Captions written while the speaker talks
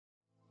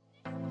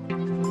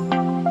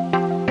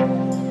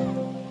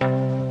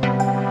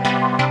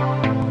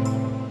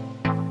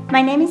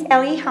My name is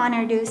Ellie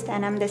Honardust,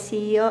 and I'm the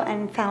CEO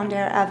and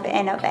founder of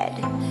Innoved.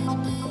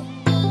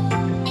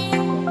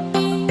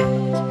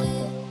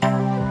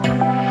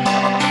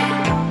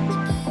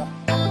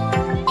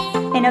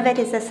 Innoved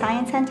is a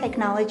science and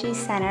technology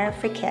center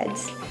for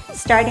kids,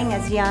 starting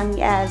as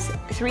young as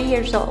 3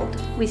 years old.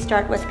 We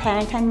start with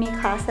Parent and Me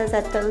classes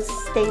at those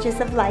stages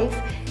of life,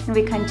 and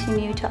we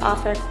continue to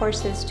offer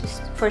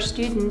courses for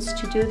students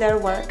to do their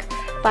work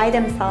by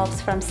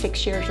themselves from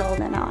 6 years old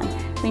and on.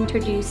 We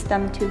introduce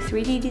them to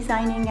 3D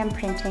designing and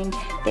printing,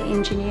 the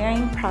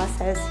engineering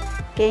process,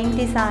 game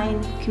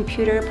design,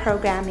 computer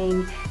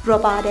programming,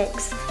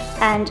 robotics,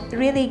 and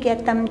really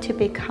get them to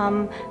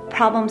become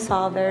problem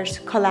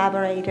solvers,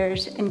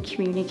 collaborators, and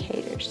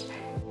communicators.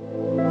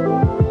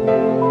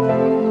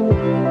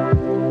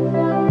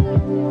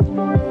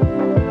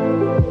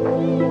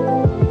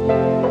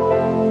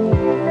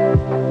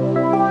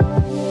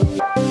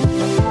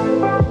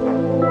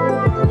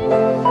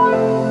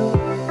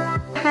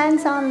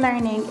 Hands-on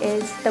learning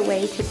is the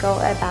way to go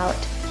about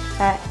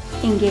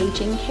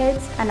engaging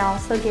kids and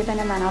also giving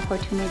them an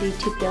opportunity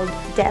to build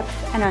depth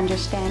and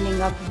understanding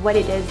of what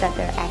it is that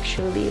they're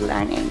actually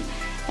learning.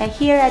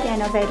 Here at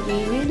Innoved,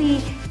 we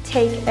really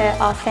take an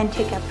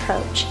authentic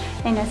approach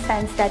in a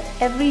sense that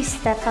every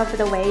step of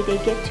the way they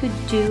get to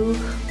do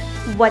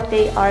what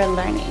they are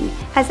learning.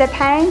 As a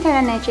parent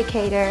and an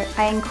educator,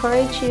 I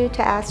encourage you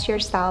to ask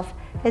yourself,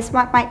 is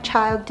what my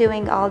child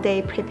doing all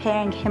day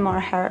preparing him or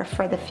her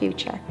for the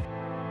future?